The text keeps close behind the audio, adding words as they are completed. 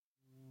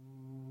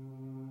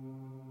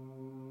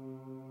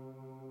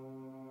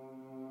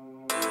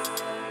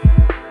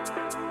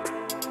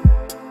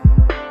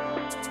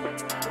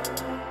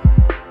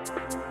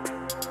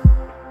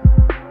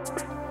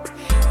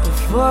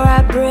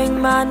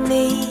bring my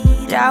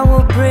need, I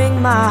will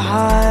bring my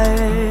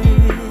heart.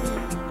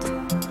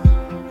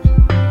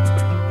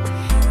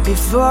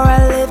 Before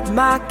I lift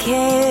my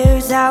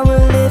cares, I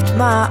will lift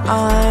my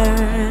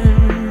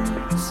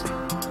arms.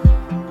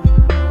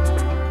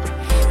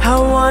 I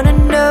wanna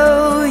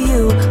know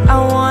you, I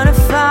wanna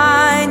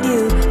find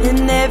you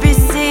in every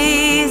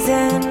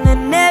season,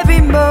 in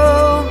every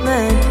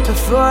moment.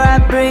 Before I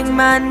bring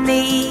my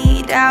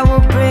need, I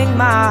will bring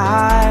my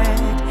heart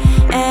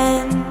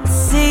and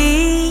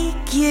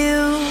seek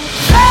you.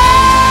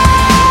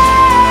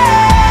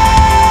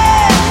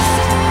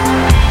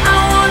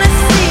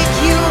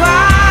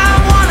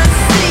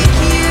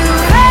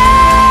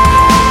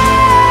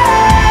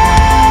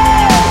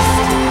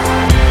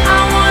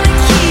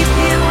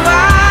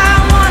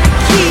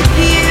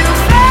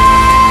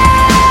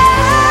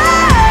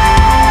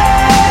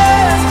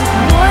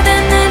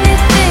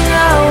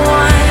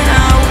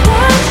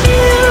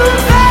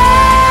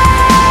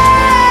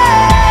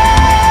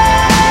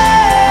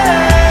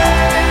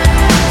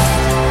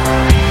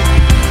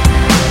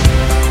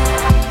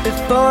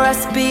 Before I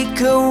speak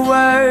a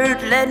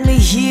word, let me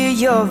hear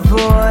your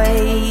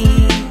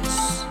voice.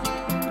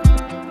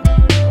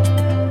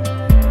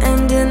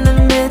 And in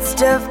the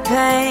midst of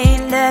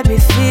pain, let me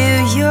feel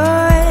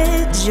your